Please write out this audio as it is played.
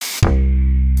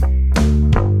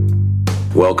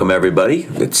Welcome, everybody.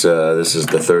 This is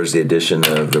the Thursday edition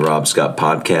of the Rob Scott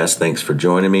Podcast. Thanks for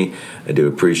joining me. I do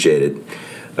appreciate it.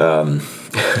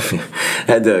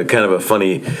 Had kind of a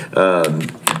funny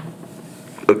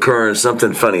occurrence.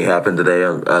 Something funny happened today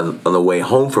on the way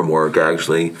home from work,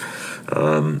 actually.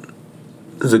 It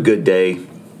was a good day.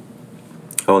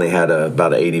 I only had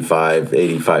about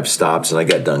 85 stops, and I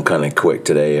got done kind of quick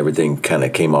today. Everything kind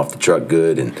of came off the truck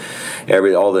good, and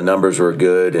all the numbers were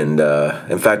good. And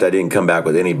in fact, I didn't come back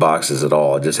with any boxes at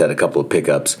all. I just had a couple of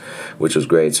pickups, which was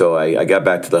great. So I got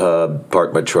back to the hub,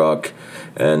 parked my truck,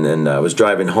 and then I was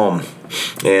driving home.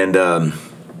 And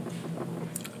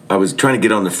I was trying to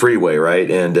get on the freeway, right?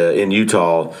 And in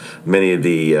Utah, many of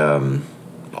the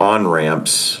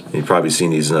on-ramps, you've probably seen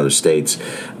these in other states,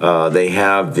 they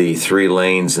have the 3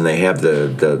 lanes, and they have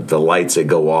the lights that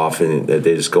go off, and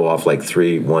they just go off like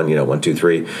 1, 2,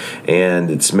 3,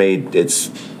 and its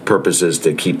purpose is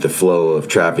to keep the flow of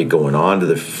traffic going onto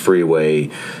the freeway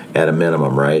at a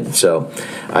minimum, right? So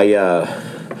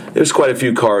there's quite a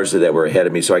few cars that were ahead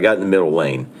of me, so I got in the middle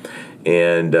lane,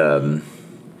 and the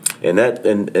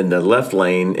left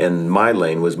lane and my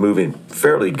lane was moving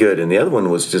fairly good, and the other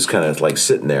one was just kind of like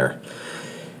sitting there.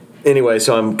 Anyway,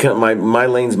 so my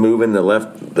lane's moving, the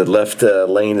left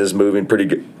lane is moving pretty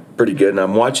good, and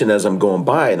I'm watching as I'm going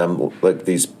by, and I'm like,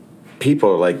 these people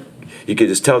are like, you could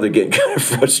just tell they're getting kind of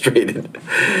frustrated,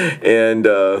 and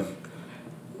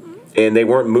they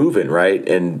weren't moving right,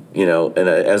 and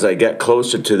as I got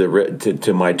closer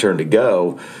to my turn to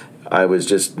go, I was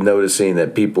just noticing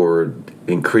that people were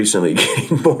increasingly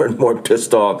getting more and more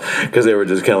pissed off because they were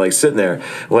just kind of like sitting there.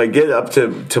 When I get up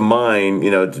to mine,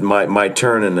 my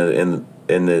turn, and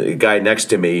the guy next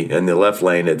to me in the left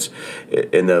lane,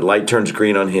 and the light turns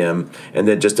green on him, and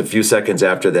then just a few seconds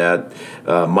after that,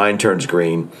 mine turns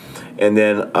green. And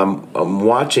then I'm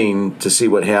watching to see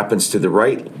what happens to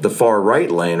the far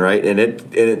right lane, right? And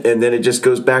then it just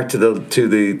goes back to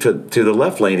the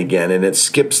left lane again, and it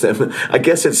skips them. I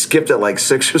guess it skipped it like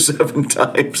 6 or 7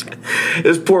 times.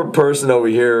 This poor person over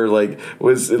here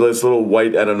was this little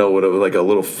white, I don't know what it was, like a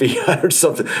little Fiat or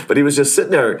something, but he was just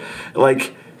sitting there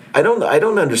like, I don't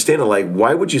understand it. Like,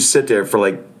 why would you sit there for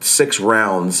like 6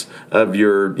 rounds of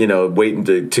your, waiting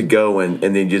to go, and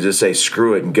then you just say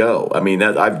screw it and go? I mean,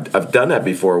 I've done that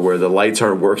before where the lights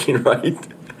aren't working right.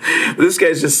 This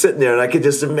guy's just sitting there, and I could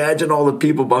just imagine all the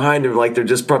people behind him, like they're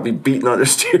just probably beating on their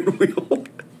steering wheel.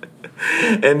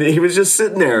 And he was just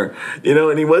sitting there,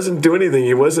 and he wasn't doing anything.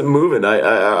 He wasn't moving.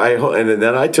 And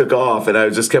then I took off, and I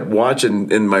just kept watching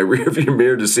in my rearview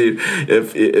mirror to see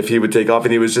if he would take off.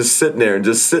 And he was just sitting there.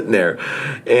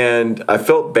 And I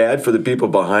felt bad for the people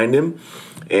behind him.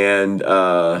 And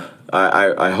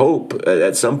I hope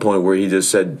at some point where he just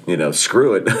said,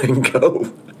 screw it and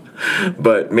go.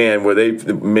 But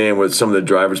with some of the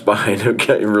drivers behind him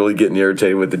really getting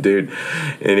irritated with the dude.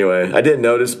 Anyway, I didn't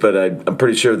notice, but I'm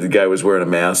pretty sure the guy was wearing a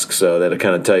mask, so that'll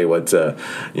kind of tell you what's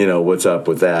up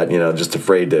with that. Just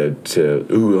afraid to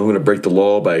I'm going to break the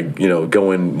law by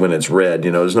going when it's red.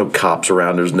 There's no cops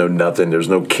around, there's no nothing, there's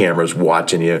no cameras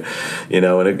watching you,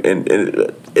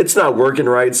 and it's not working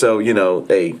right. So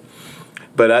hey.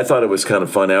 But I thought it was kind of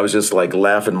funny. I was just like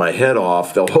laughing my head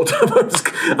off the whole time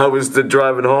I was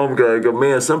driving home. I go,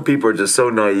 man, some people are just so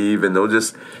naive, and they'll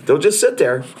just sit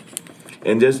there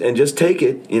and just take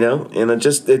it, And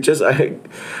I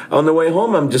on the way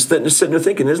home, I'm just sitting there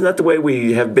thinking, isn't that the way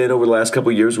we have been over the last couple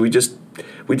of years? We just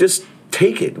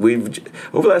take it. Over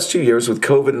the last 2 years with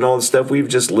COVID and all this stuff, we've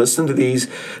just listened to these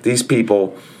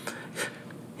people,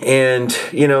 and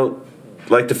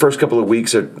like the first couple of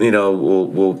weeks are,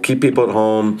 we'll keep people at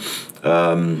home,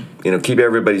 keep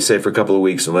everybody safe for a couple of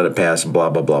weeks and let it pass and blah,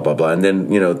 blah, blah, blah, blah. And then,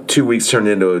 2 weeks turned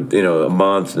into, a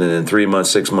month, and then 3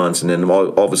 months, 6 months. And then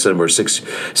all of a sudden we're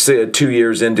 2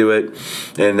 years into it.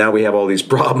 And now we have all these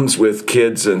problems with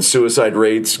kids and suicide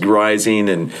rates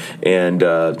rising, and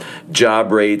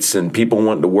job rates, and people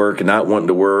wanting to work and not wanting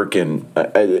to work. And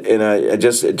it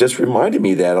just reminded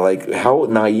me that, like, how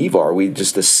naive are we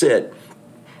just to sit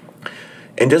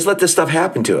and just let this stuff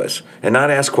happen to us and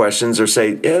not ask questions or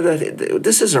say, yeah,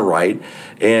 this isn't right,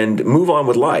 and move on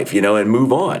with life, and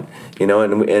move on,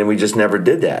 and we just never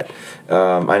did that.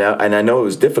 I know it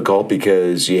was difficult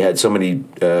because you had so many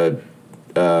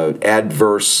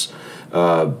adverse,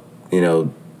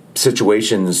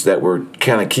 situations that were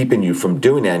kind of keeping you from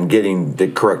doing that and getting the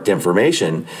correct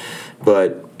information.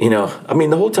 But,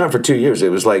 the whole time for 2 years, it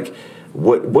was like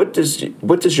what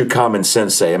does your common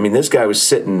sense say? I mean, this guy was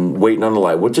sitting waiting on the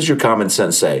light. What does your common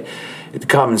sense say? The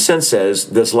common sense says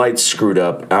this light's screwed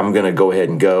up. I'm going to go ahead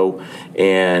and go,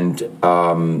 and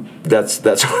that's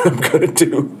what I'm going to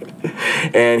do.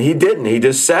 And he didn't. He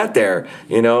just sat there,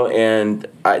 And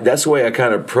that's the way I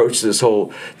kind of approached this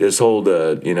whole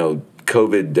COVID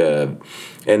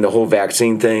and the whole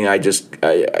vaccine thing. I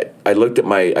looked at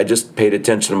I just paid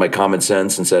attention to my common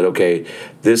sense and said, okay,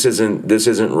 this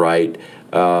isn't right.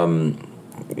 I'm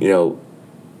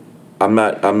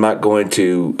not going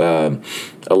to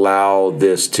allow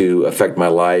this to affect my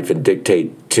life and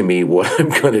dictate to me what I'm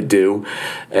going to do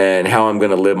and how I'm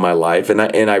going to live my life. And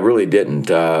I really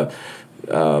didn't. I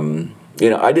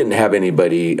didn't have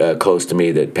anybody close to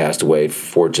me that passed away,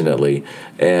 fortunately,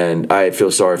 and I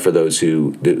feel sorry for those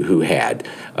who had,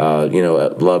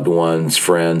 loved ones,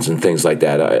 friends, and things like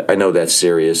that. I know that's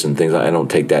serious and things. I don't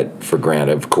take that for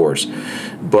granted, of course,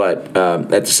 but at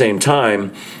the same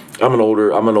time, I'm an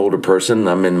older person.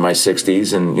 I'm in my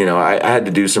 60s, and I had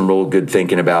to do some real good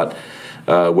thinking about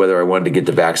whether I wanted to get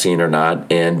the vaccine or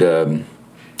not, and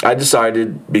I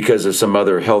decided, because of some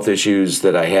other health issues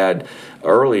that I had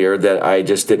earlier, that I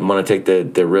just didn't want to take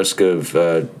the risk of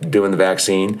doing the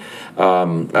vaccine.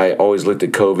 I always looked at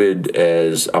COVID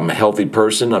as I'm a healthy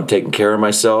person. I'm taking care of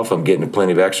myself. I'm getting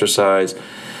plenty of exercise,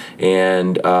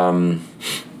 and I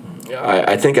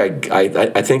think I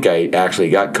actually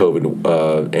got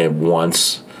COVID and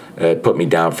once. It put me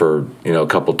down for a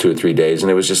couple, 2 or 3 days,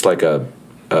 and it was just like a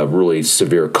really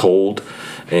severe cold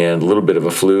and a little bit of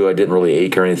a flu. I didn't really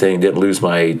ache or anything. Didn't lose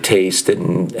my taste.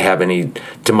 Didn't have any,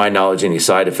 to my knowledge, any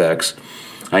side effects.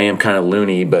 I am kind of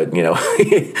loony, but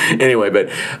anyway. But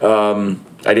I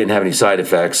didn't have any side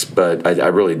effects. But I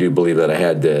really do believe that I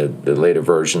had the later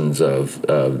versions of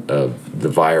the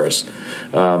virus.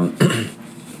 But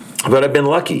I've been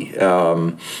lucky.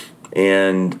 And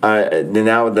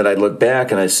now that I look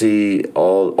back and I see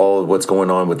all of what's going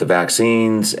on with the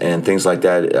vaccines and things like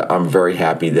that, I'm very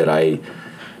happy that I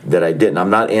didn't.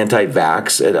 I'm not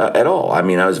anti-vax at all. I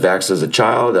mean, I was vaxxed as a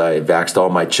child. I vaxxed all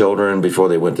my children before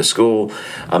they went to school.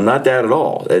 I'm not that at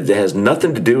all. It has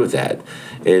nothing to do with that.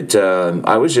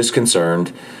 I was just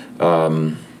concerned,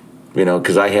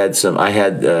 because I had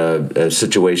a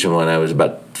situation when I was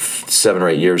about 7 or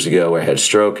 8 years ago where I had a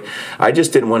stroke. I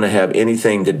just didn't want to have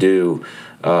anything to do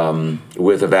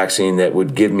with a vaccine that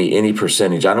would give me any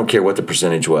percentage. I don't care what the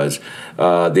percentage was,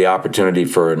 the opportunity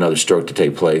for another stroke to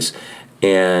take place.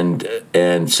 And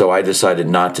so I decided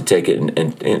not to take it.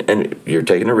 And you're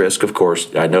taking a risk, of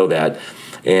course. I know that.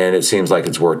 And it seems like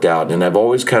it's worked out. And I've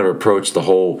always kind of approached the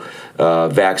whole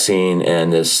vaccine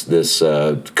and this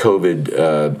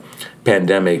COVID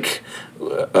pandemic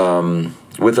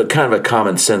with a kind of a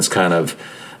common sense kind of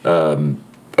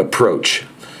approach.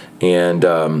 And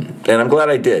I'm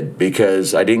glad I did,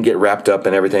 because I didn't get wrapped up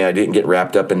in everything. I didn't get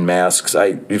wrapped up in masks.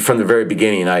 From the very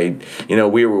beginning,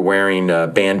 we were wearing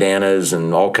bandanas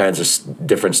and all kinds of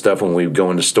different stuff when we would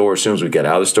go into stores. As soon as we got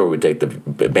out of the store, we'd take the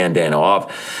bandana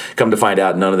off. Come to find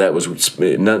out, none of that was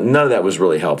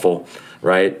really helpful,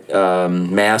 right?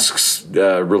 Masks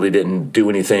really didn't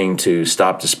do anything to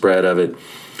stop the spread of it.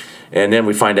 And then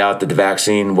we find out that the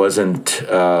vaccine wasn't.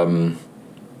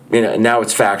 Now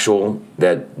it's factual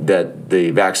that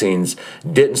the vaccines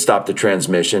didn't stop the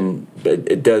transmission, but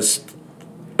it does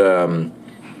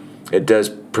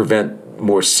prevent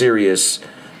more serious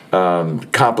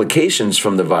complications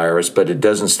from the virus, but it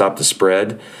doesn't stop the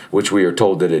spread, which we are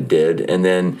told that it did. And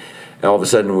then all of a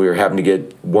sudden we were having to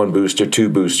get 1 booster, 2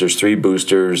 boosters, 3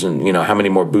 boosters, and how many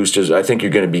more boosters? I think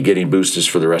you're going to be getting boosters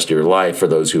for the rest of your life for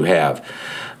those who have.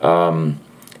 To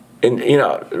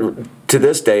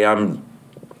this day, I'm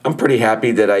pretty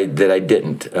happy that I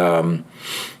didn't.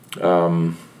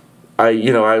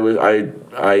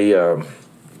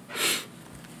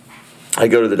 I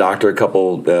go to the doctor a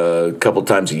couple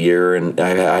times a year, and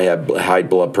I have high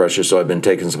blood pressure, so I've been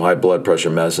taking some high blood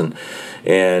pressure medicine,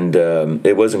 and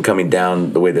it wasn't coming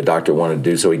down the way the doctor wanted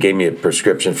to do. So he gave me a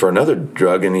prescription for another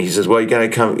drug, and he says, "Well, you're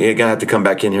gonna have to come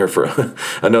back in here for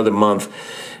another month,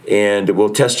 and we'll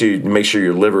test you to make sure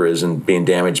your liver isn't being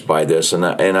damaged by this." And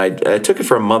I took it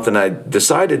for a month, and I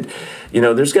decided,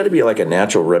 there's got to be like a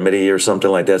natural remedy or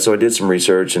something like that. So I did some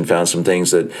research and found some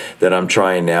things that I'm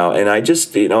trying now. And I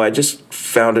just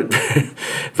found it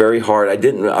very hard.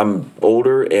 I'm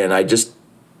older, and I just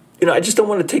don't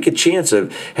want to take a chance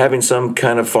of having some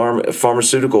kind of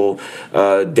pharmaceutical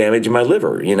damage in my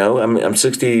liver. I'm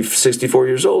 64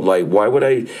 years old. Like, why would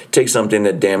I take something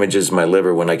that damages my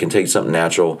liver when I can take something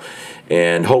natural?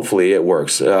 And hopefully it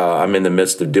works. I'm in the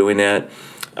midst of doing that.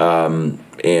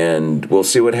 and we'll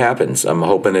see what happens. I'm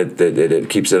hoping that it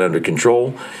keeps it under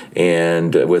control.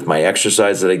 And with my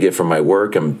exercise that I get from my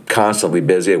work, I'm constantly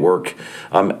busy at work.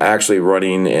 I'm actually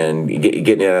running and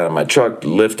getting out of my truck,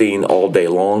 lifting all day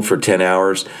long for 10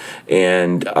 hours.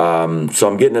 And so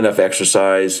I'm getting enough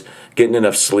exercise, getting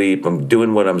enough sleep. I'm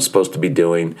doing what I'm supposed to be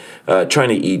doing, trying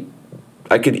to eat.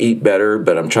 I could eat better,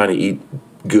 but I'm trying to eat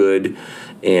good.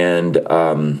 And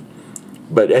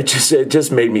but it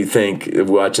just made me think,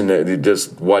 watching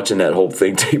that whole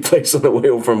thing take place on the way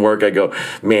home from work. I go,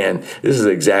 man, this is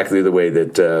exactly the way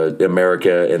that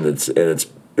America and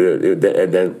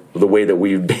then the way that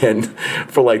we've been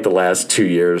for like the last 2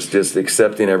 years, just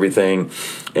accepting everything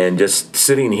and just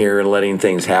sitting here and letting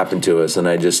things happen to us. And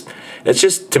it's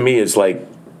just, to me, it's like,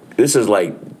 this is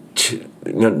like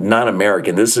not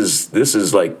American. This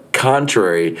is like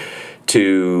contrary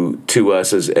to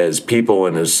us as people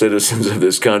and as citizens of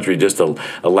this country, just to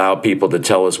allow people to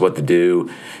tell us what to do,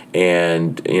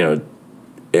 and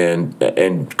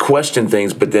and question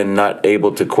things, but then not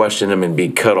able to question them and be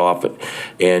cut off,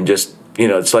 and just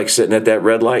it's like sitting at that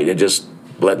red light and just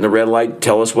letting the red light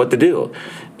tell us what to do,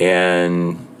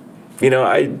 and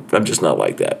I'm just not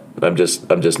like that. I'm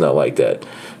just not like that.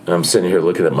 And I'm sitting here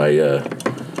looking at my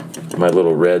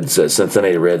little Reds,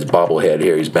 Cincinnati Reds bobblehead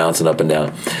here. He's bouncing up and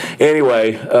down.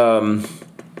 Anyway, I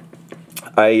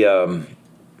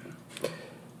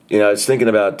was thinking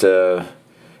about the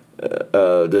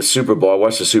Super Bowl. I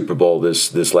watched the Super Bowl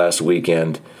this last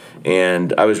weekend,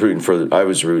 and I was rooting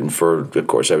for. Of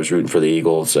course, I was rooting for the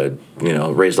Eagles. I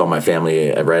raised all my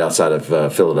family right outside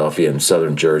of Philadelphia in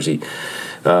southern Jersey.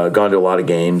 Gone to a lot of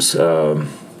games.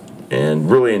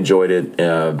 And really enjoyed it.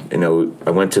 I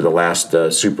went to the last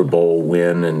Super Bowl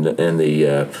win and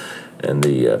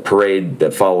the parade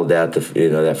that followed that,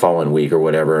 that following week or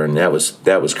whatever, and that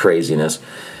was craziness.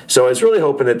 So I was really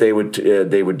hoping that they would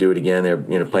do it again.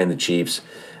 They're playing the Chiefs.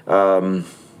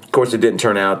 Of course, it didn't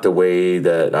turn out the way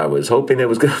that I was hoping it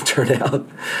was going to turn out.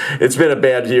 It's been a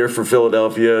bad year for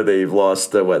Philadelphia. They've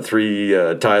lost,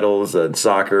 3 titles in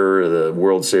soccer, the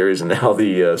World Series, and now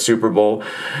the Super Bowl.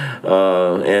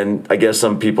 And I guess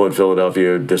some people in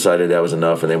Philadelphia decided that was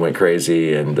enough, and they went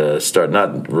crazy and started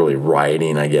not really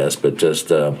rioting, I guess, but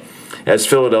just as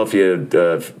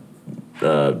Philadelphia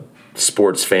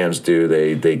sports fans do,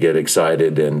 they get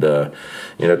excited and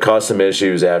caused some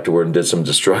issues afterward and did some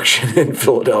destruction in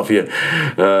Philadelphia.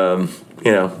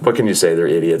 What can you say? They're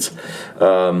idiots.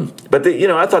 But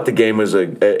I thought the game was a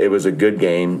good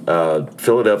game.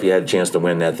 Philadelphia had a chance to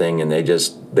win that thing, and they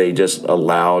just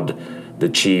allowed the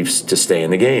Chiefs to stay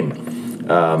in the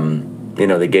game.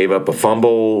 They gave up a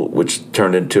fumble, which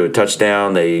turned into a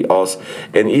touchdown. They also,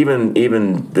 and even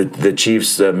the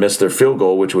Chiefs missed their field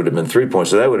goal, which would have been 3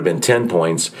 points. So that would have been 10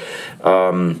 points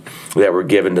that were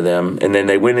given to them. And then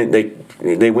they went into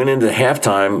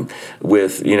halftime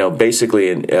with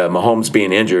basically Mahomes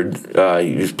being injured.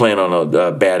 He was playing on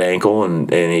a bad ankle,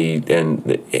 and he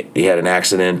had an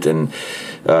accident and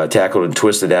tackled and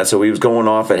twisted that. So he was going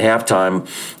off at halftime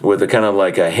with a kind of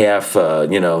like a half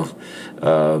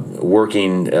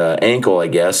working ankle, I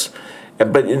guess,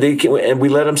 but we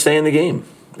let them stay in the game,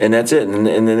 and that's it. And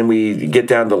then we get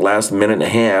down to the last minute and a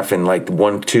half, and like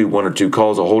one or two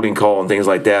calls, a holding call, and things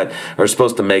like that are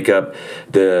supposed to make up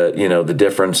the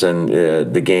difference in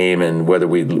the game and whether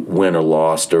we win or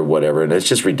lost or whatever. And it's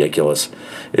just ridiculous.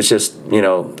 It's just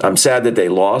I'm sad that they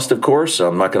lost, of course. So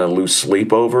I'm not going to lose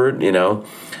sleep over it,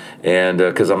 and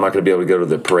because I'm not going to be able to go to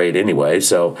the parade anyway.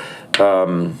 So.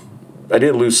 I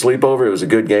didn't lose sleep over it. It was a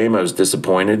good game. I was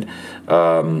disappointed.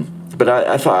 But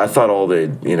I thought all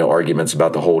the arguments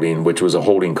about the holding, which was a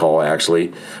holding call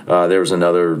actually. There was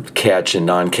another catch and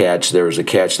non-catch. There was a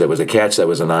catch that was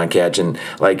a non-catch, and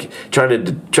like trying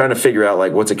to figure out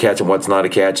like what's a catch and what's not a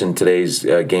catch in today's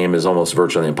game is almost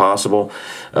virtually impossible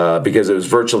because it was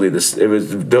virtually this. It was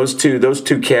those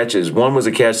two catches. One was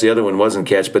a catch, the other one wasn't a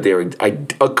catch, but they were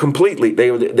completely.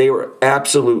 They were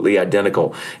absolutely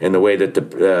identical in the way that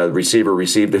the receiver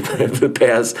received the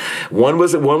pass. One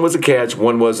was a catch.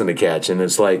 One wasn't a catch. And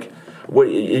it's like,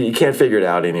 you can't figure it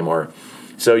out anymore.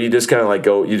 So you just kind of like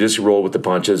you just roll with the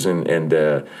punches, and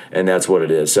that's what it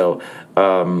is. So,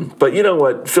 but you know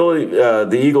what,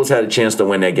 the Eagles had a chance to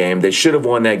win that game. They should have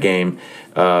won that game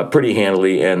pretty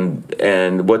handily,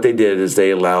 and what they did is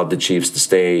they allowed the Chiefs to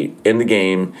stay in the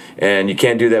game, and you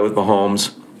can't do that with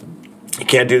Mahomes. You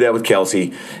can't do that with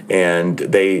Kelsey, and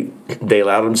they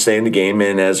allowed them to stay in the game,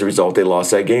 and as a result, they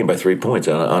lost that game by 3 points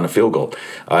on a field goal.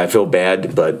 I feel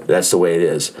bad, but that's the way it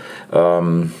is.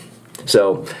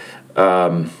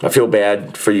 I feel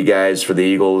bad for you guys, for the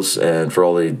Eagles, and for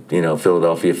all the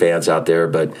Philadelphia fans out there.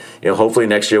 But hopefully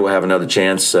next year we'll have another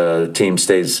chance. The team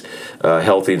stays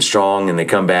healthy and strong, and they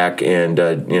come back and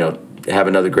have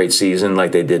another great season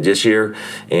like they did this year,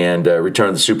 and return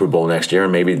to the Super Bowl next year.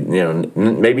 And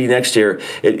maybe next year.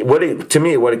 What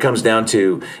it comes down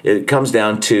to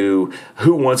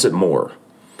who wants it more.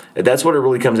 That's what it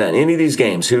really comes down to. Any of these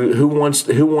games, who wants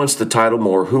the title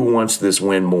more? Who wants this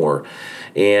win more?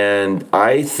 And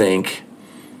I think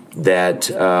that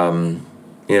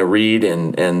Reed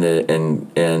and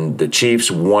the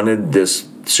Chiefs wanted this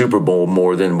Super Bowl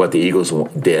more than what the Eagles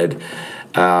did,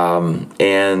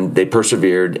 and they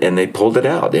persevered and they pulled it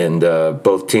out. And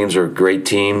both teams are great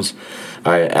teams.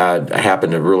 I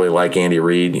happen to really like Andy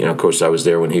Reid. Of course, I was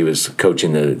there when he was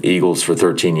coaching the Eagles for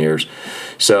 13 years.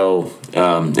 So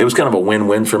it was kind of a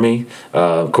win-win for me.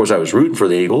 Of course, I was rooting for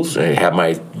the Eagles. I had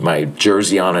my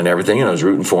jersey on and everything, and I was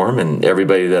rooting for them. And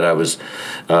everybody that I was,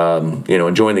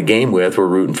 enjoying the game with were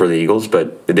rooting for the Eagles.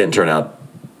 But it didn't turn out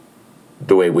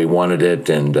the way we wanted it.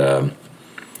 And,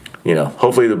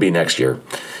 hopefully it'll be next year.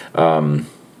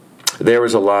 There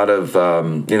was a lot of,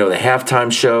 the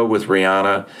halftime show with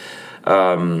Rihanna.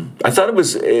 I thought it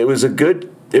was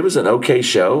an okay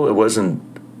show. It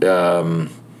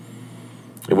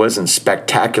wasn't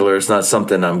spectacular. It's not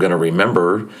something I'm going to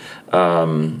remember.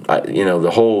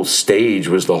 The whole stage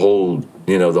was the whole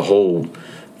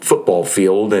football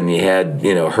field, and you had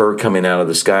her coming out of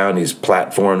the sky on these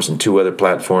platforms and two other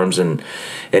platforms, and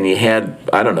you had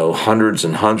hundreds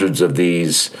and hundreds of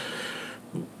these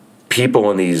people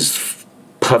in these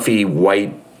puffy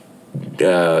white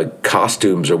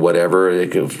costumes or whatever. I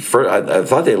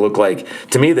thought they looked like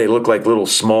little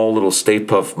Stay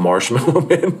Puft marshmallow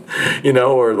men,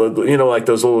 or like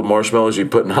those little marshmallows you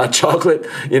put in hot chocolate,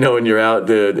 when you're out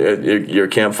at your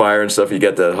campfire and stuff. You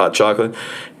get the hot chocolate.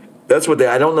 That's what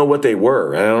I don't know what they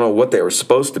were. I don't know what they were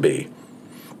supposed to be,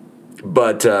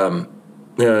 but I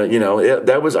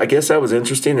guess that was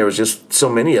interesting. There was just so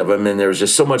many of them, and there was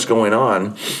just so much going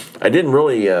on. I couldn't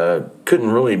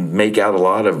really make out a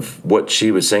lot of what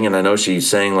she was singing. I know she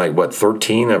sang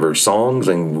 13 of her songs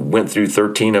and went through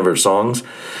 13 of her songs.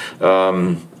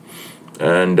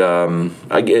 And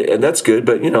that's good,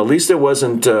 but at least it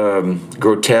wasn't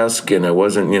grotesque, and it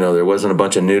wasn't there wasn't a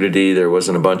bunch of nudity, there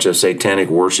wasn't a bunch of satanic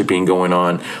worshiping going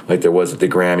on like there was at the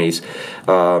Grammys.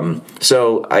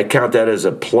 So I count that as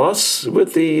a plus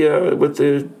with the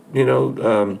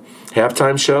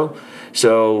halftime show.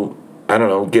 So I don't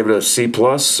know, give it a C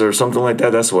plus or something like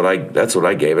that. That's what I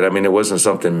gave it. I mean, it wasn't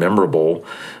something memorable.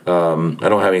 I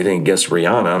don't have anything against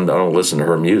Rihanna. I don't listen to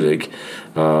her music.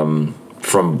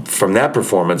 From that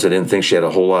performance, I didn't think she had a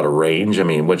whole lot of range. I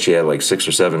mean, she had 6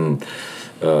 or 7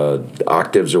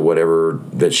 octaves or whatever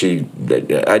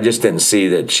that I just didn't see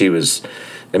that she was.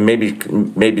 And maybe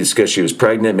it's because she was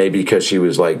pregnant. Maybe because she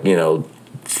was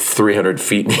 300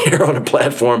 feet in the air on a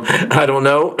platform. I don't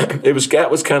know. That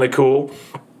was kind of cool,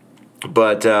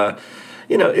 but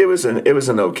it was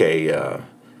an okay.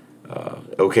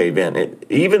 Okay event.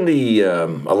 Even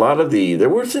a lot of there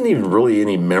wasn't even really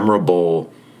any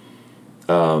memorable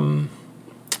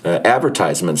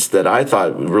advertisements that I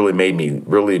thought really made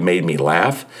me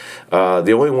laugh.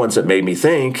 The only ones that made me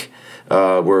think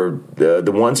were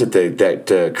the ones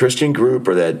that Christian group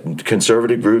or that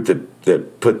conservative group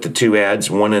that put the two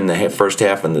ads, one in the first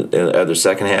half and the other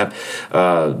second half,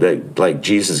 that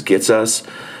Jesus Gets Us.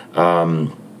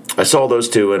 I saw those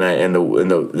two, and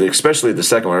especially the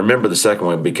second one. I remember the second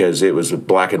one because it was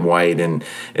black and white, and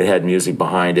it had music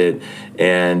behind it,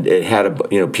 and it had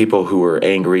people who were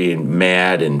angry and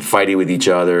mad and fighting with each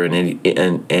other, and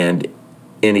in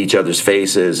each other's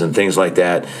faces and things like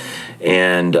that.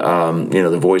 And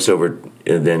the voiceover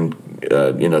then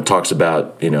talks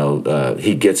about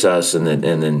he gets us, and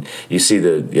then you see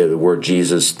the word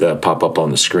Jesus pop up on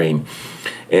the screen,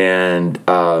 and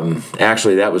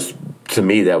actually that was. To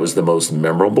me, that was the most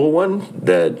memorable one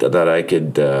that I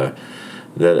could that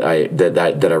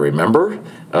I remember,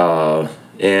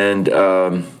 and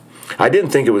I didn't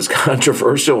think it was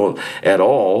controversial at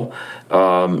all.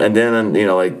 And then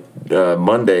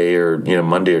Monday or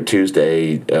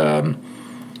Tuesday,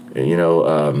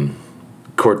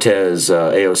 Cortez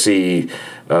AOC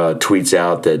tweets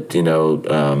out that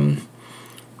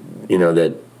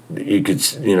that. You could,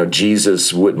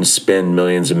 Jesus wouldn't spend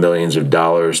millions and millions of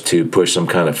dollars to push some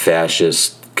kind of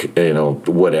fascist,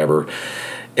 whatever.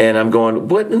 And I'm going,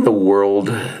 what in the world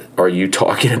are you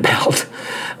talking about?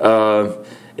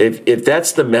 If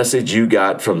that's the message you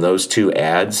got from those two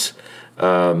ads,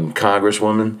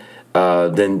 Congresswoman,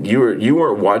 then you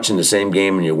weren't watching the same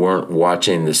game and you weren't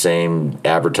watching the same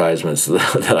advertisements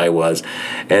that I was.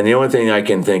 And the only thing I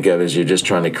can think of is you're just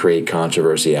trying to create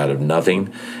controversy out of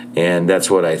nothing, and that's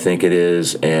what I think it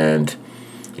is. And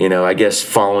I guess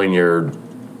following your,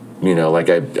 like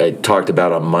I talked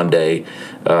about on Monday,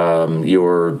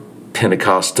 your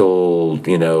Pentecostal,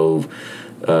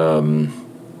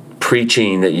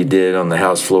 preaching that you did on the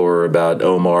House floor about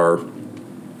Omar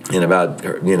and about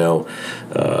the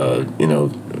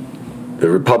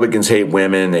Republicans hate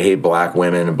women, they hate black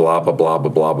women, and blah blah blah blah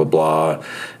blah blah blah,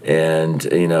 and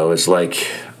it's like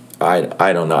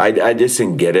I don't know, I just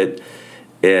didn't get it,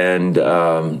 and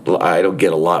I don't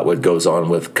get a lot what goes on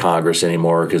with Congress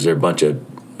anymore because they're a bunch of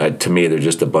to me they're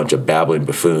just a bunch of babbling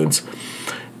buffoons,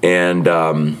 and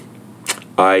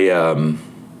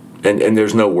and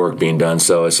there's no work being done,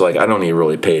 so it's like I don't even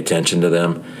really pay attention to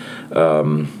them.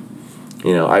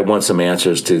 I want some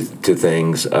answers to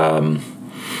things, and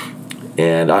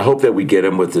I hope that we get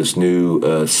them with this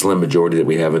new slim majority that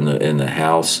we have in the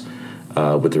House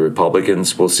with the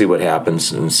Republicans. We'll see what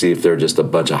happens and see if they're just a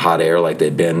bunch of hot air like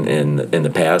they've been in the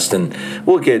past, and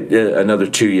we'll get another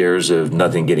 2 years of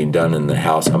nothing getting done in the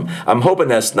House. I'm hoping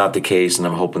that's not the case, and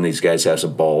I'm hoping these guys have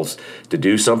some balls to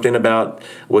do something about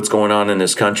what's going on in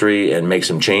this country and make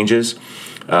some changes.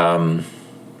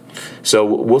 So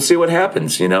we'll see what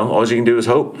happens. All you can do is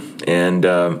hope, and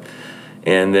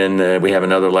then we have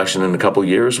another election in a couple of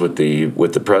years with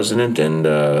the president, and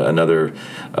another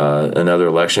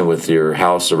election with your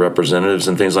House of Representatives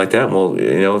and things like that. Well,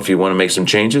 if you want to make some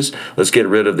changes, let's get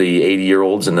rid of the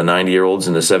 80-year-olds and the 90-year-olds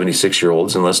and the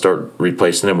 76-year-olds, and let's start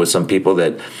replacing them with some people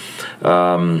that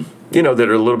that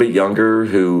are a little bit younger,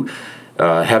 who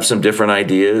have some different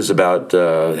ideas about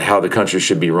how the country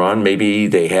should be run. Maybe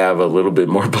they have a little bit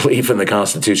more belief in the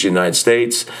Constitution of the United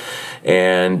States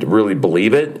and really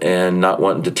believe it and not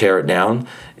wanting to tear it down.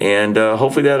 And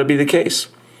hopefully that'll be the case.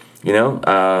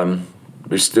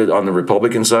 We stood on the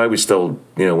Republican side. We still,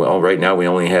 right now we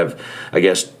only have, I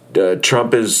guess,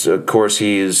 Trump is, of course,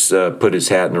 he's put his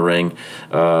hat in the ring.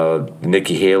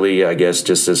 Nikki Haley, I guess,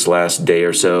 just this last day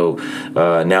or so,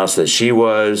 announced that she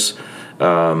was.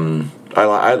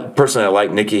 I personally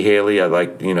like Nikki Haley. I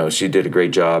like, she did a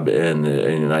great job in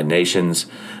the United Nations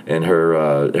and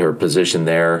her position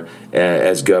there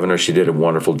as governor. She did a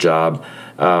wonderful job.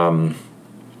 Kind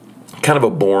of a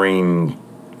boring.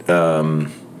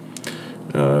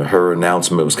 Her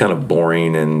announcement was kind of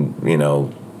boring, and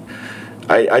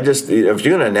I just, if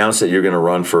you're going to announce that you're going to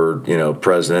run for,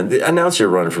 president, announce you're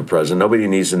running for president. Nobody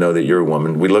needs to know that you're a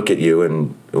woman. We look at you,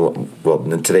 and well,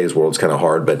 in today's world, it's kind of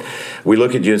hard, but we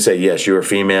look at you and say, yes, you're a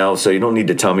female, so you don't need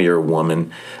to tell me you're a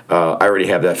woman. I already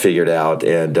have that figured out,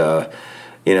 and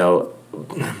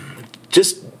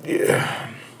just.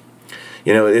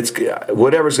 It's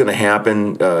whatever's going to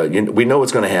happen. We know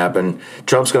what's going to happen.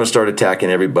 Trump's going to start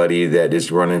attacking everybody that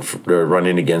is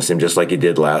running against him, just like he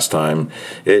did last time.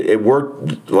 It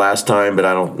worked last time, but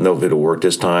I don't know if it'll work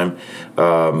this time.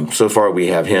 So far, we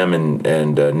have him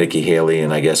and Nikki Haley,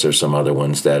 and I guess there's some other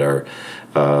ones that are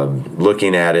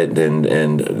looking at it,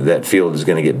 and that field is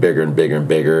going to get bigger and bigger and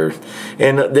bigger.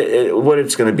 And what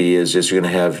it's going to be is just you're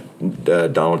going to have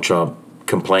Donald Trump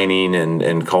complaining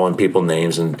and calling people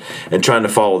names and trying to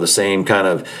follow the same kind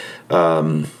of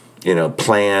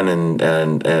plan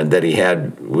and that he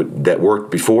had that worked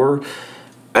before.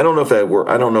 I don't know if that work.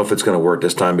 I don't know if it's going to work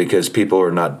this time because people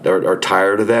are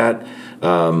tired of that.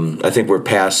 I think we're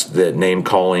past the name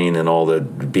calling and all the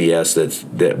BS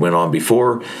that went on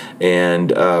before.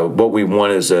 And what we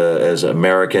want as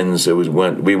Americans,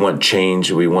 we want change.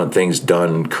 We want things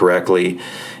done correctly,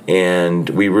 and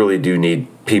we really do need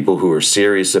people who are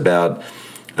serious about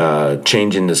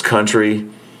changing this country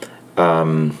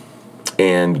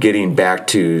and getting back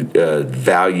to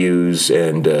values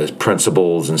and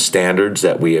principles and standards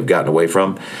that we have gotten away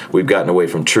from. We've gotten away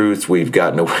from truth. We've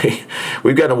gotten way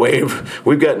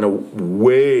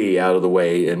out of the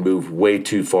way and moved way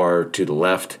too far to the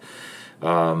left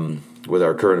with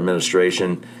our current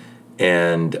administration.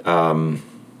 And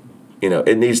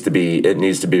it needs to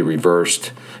be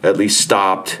reversed, at least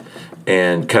stopped,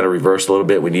 and kind of reverse a little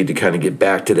bit. We need to kind of get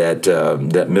back to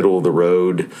that middle of the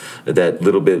road, that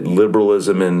little bit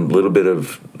liberalism and little bit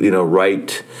of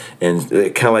right, and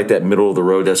kind of like that middle of the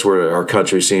road. That's where our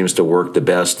country seems to work the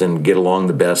best and get along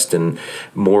the best, and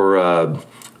more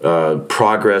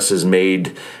progress is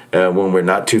made when we're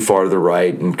not too far to the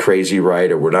right and crazy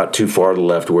right, or we're not too far to the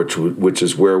left, which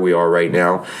is where we are right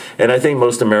now. And I think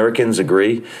most Americans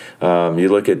agree. You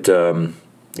look at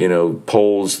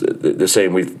polls, the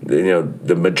same.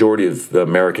 The majority of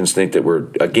Americans think that we're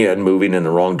again moving in the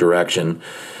wrong direction,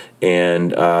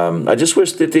 And I just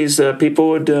wish that these people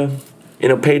would,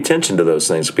 pay attention to those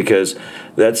things, because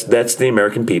that's the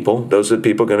American people. Those are the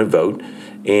people going to vote,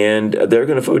 and they're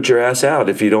going to vote your ass out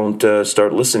if you don't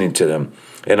start listening to them.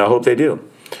 And I hope they do,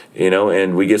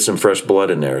 and we get some fresh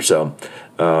blood in there. So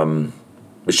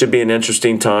it should be an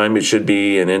interesting time. It should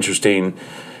be an interesting,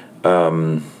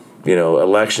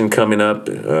 election coming up.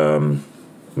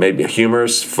 Maybe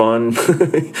humorous, fun,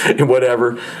 and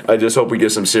whatever. I just hope we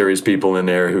get some serious people in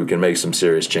there who can make some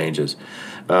serious changes.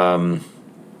 If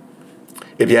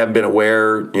you haven't been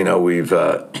aware, we've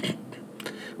had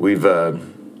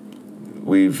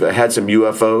some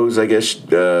UFOs, I guess,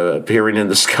 appearing in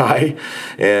the sky,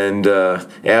 and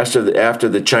after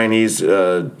the Chinese,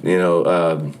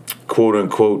 quote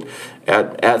unquote,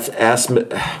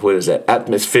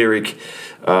 atmospheric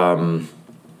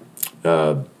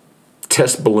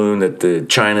test balloon that the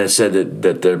China said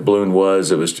that their balloon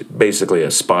was. It was basically a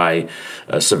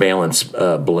surveillance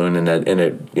balloon, and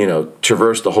it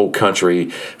traversed the whole country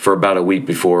for about a week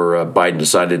before Biden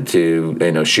decided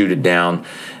to shoot it down,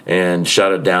 and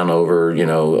shot it down over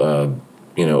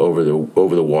over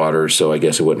the water. So I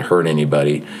guess it wouldn't hurt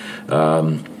anybody.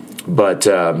 But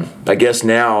I guess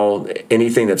now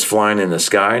anything that's flying in the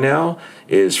sky now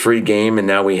is free game, and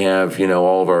now we have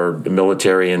all of our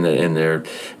military and their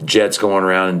jets going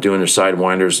around and doing their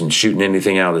sidewinders and shooting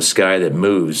anything out of the sky that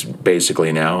moves.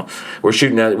 Basically, now we're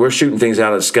shooting things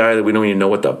out of the sky that we don't even know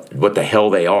what the hell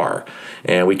they are,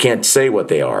 and we can't say what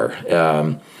they are.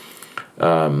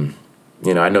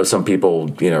 I know some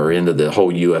people are into the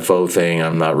whole UFO thing.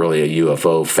 I'm not really a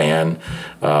UFO fan.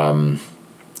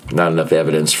 Not enough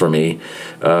evidence for me.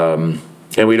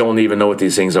 And we don't even know what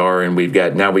these things are. And we've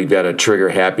got a trigger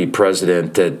happy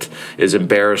president that is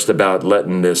embarrassed about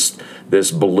letting this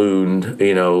balloon,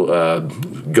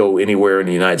 go anywhere in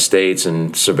the United States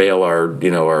and surveil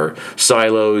our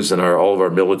silos and all of our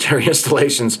military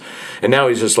installations. And now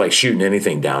he's just like shooting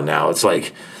anything down now. It's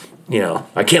like,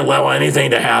 I can't allow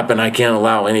anything to happen. I can't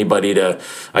allow anybody to,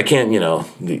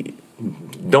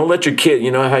 don't let your kid.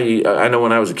 I know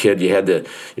when I was a kid,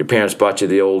 your parents bought you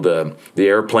the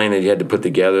airplane that you had to put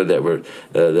together that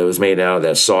was made out of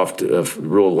that soft,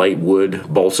 real light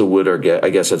wood, balsa wood, or I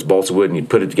guess that's balsa wood, and you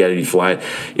put it together, you fly it.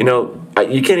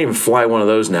 You can't even fly one of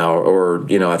those now, or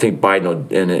I think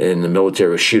Biden in the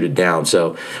military will shoot it down.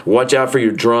 So watch out for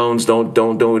your drones. Don't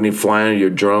do any flying of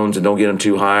your drones, and don't get them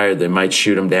too high, or they might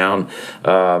shoot them down.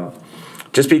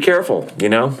 Just be careful. You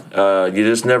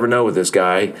just never know with this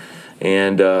guy.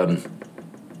 And who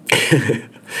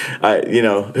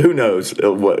knows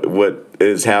what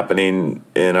is happening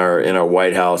in our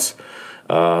White House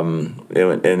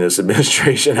in this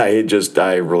administration?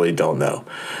 I really don't know.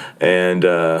 And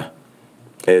to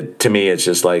me, it's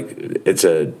just like it's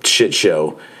a shit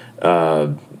show.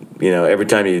 Every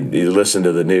time you listen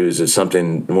to the news, it's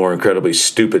something more incredibly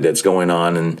stupid that's going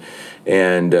on,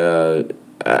 and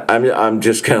I'm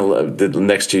just kind of, the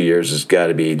next 2 years has got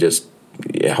to be just.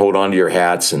 Hold on to your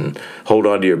hats and hold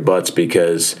on to your butts,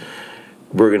 because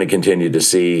we're going to continue to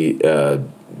see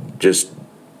just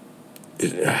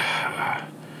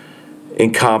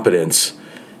incompetence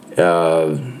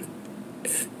in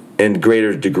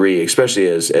greater degree, especially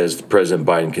as President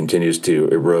Biden continues to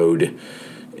erode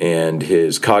and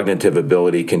his cognitive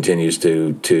ability continues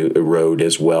to erode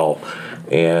as well.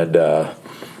 And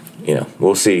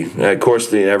we'll see. Of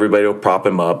course, everybody will prop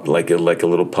him up like a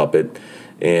little puppet,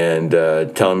 and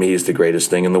tell him he's the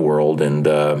greatest thing in the world,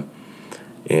 so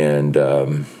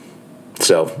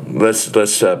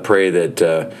let's pray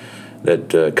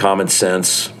that common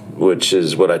sense, which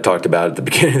is what I talked about at the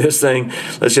beginning of this thing,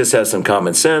 let's just have some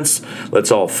common sense. Let's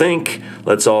all think.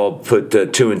 Let's all put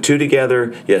 2 and 2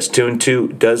 together. Yes, 2 and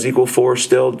 2 does equal 4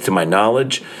 still, to my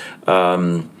knowledge,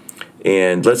 and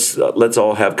let's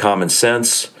all have common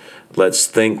sense. Let's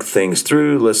think things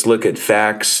through. Let's look at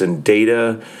facts and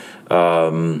data.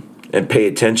 And pay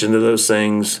attention to those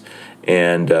things,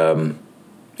 and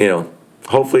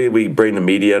hopefully we bring the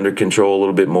media under control a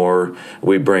little bit more.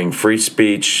 We bring free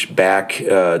speech back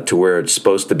to where it's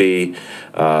supposed to be.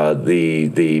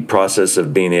 The process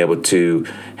of being able to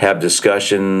have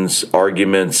discussions,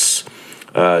 arguments,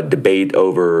 debate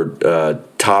over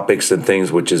topics and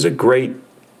things, which is a great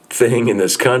thing in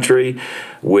this country,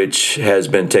 which has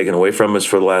been taken away from us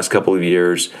for the last couple of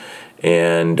years.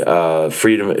 And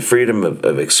freedom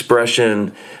of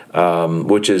expression,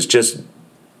 which is just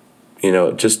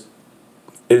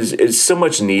is so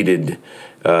much needed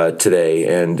today.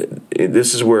 And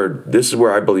this is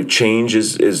where I believe change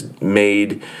is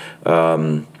made.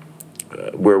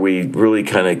 where we really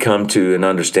kind of come to an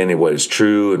understanding of what is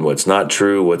true and what's not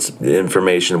true, what's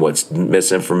information, what's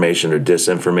misinformation or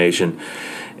disinformation.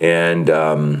 And,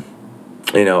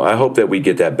 I hope that we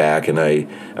get that back, and I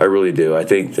really do. I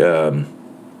think,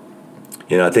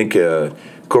 I think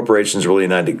corporations really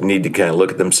need to kind of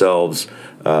look at themselves.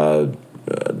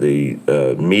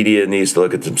 The media needs to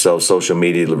look at themselves. Social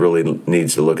media really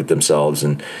needs to look at themselves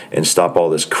and stop all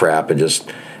this crap and just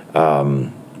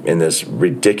in this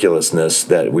ridiculousness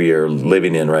that we are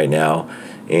living in right now,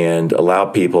 and allow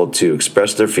people to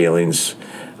express their feelings.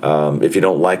 If you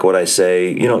don't like what I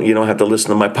say, you don't have to listen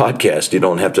to my podcast. You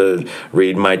don't have to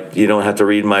read my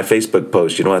Facebook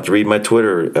post. You don't have to read my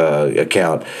Twitter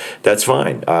account. That's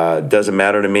fine. It doesn't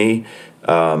matter to me.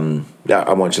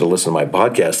 I want you to listen to my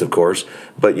podcast, of course,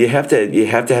 but you have to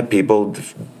have people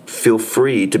feel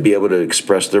free to be able to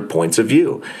express their points of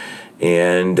view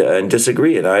and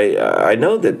disagree. And I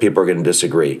know that people are going to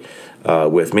disagree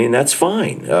with me, and that's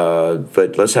fine.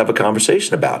 But let's have a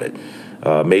conversation about it.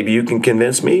 Maybe you can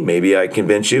convince me. Maybe I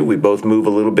convince you. We both move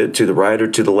a little bit to the right or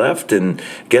to the left. And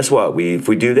guess what? If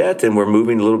we do that, then we're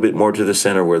moving a little bit more to the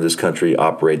center where this country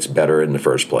operates better in the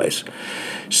first place.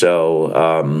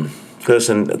 So,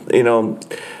 listen,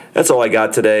 that's all I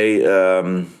got today.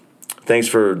 Thanks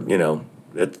for,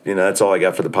 that's all I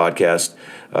got for the podcast.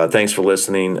 Thanks for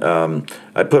listening.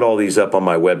 I put all these up on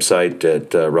my website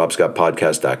at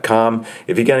robscottpodcast.com.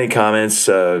 If you got any comments,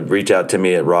 reach out to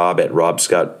me at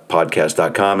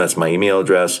rob@robscottpodcast.com. That's my email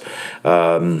address.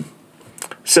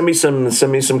 Send me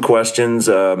some questions.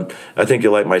 I think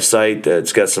you'll like my site.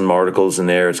 It's got some articles in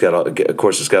there. It's got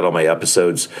all my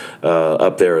episodes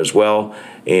up there as well.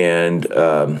 And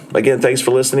again, thanks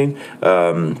for listening.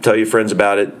 Tell your friends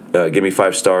about it. Give me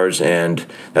 5 stars, and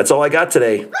that's all I got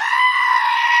today.